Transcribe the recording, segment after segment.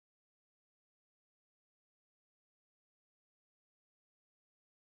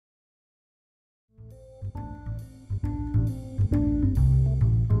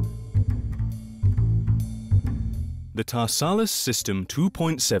The TARSALIS System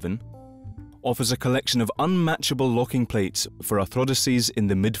 2.7 offers a collection of unmatchable locking plates for arthrodeses in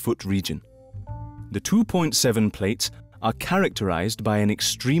the midfoot region. The 2.7 plates are characterized by an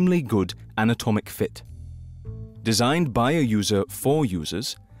extremely good anatomic fit. Designed by a user for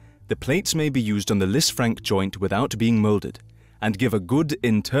users, the plates may be used on the Lisfranc joint without being molded and give a good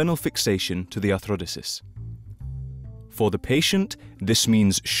internal fixation to the arthrodesis. For the patient, this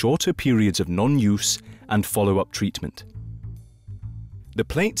means shorter periods of non-use and follow-up treatment. The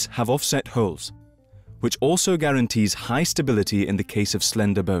plates have offset holes, which also guarantees high stability in the case of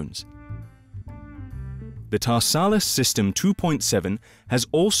slender bones. The TARSALIS System 2.7 has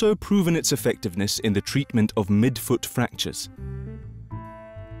also proven its effectiveness in the treatment of midfoot fractures.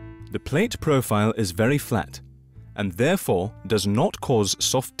 The plate profile is very flat and therefore does not cause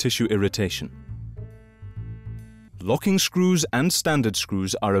soft tissue irritation. Locking screws and standard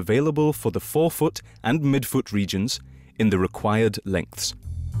screws are available for the forefoot and midfoot regions in the required lengths.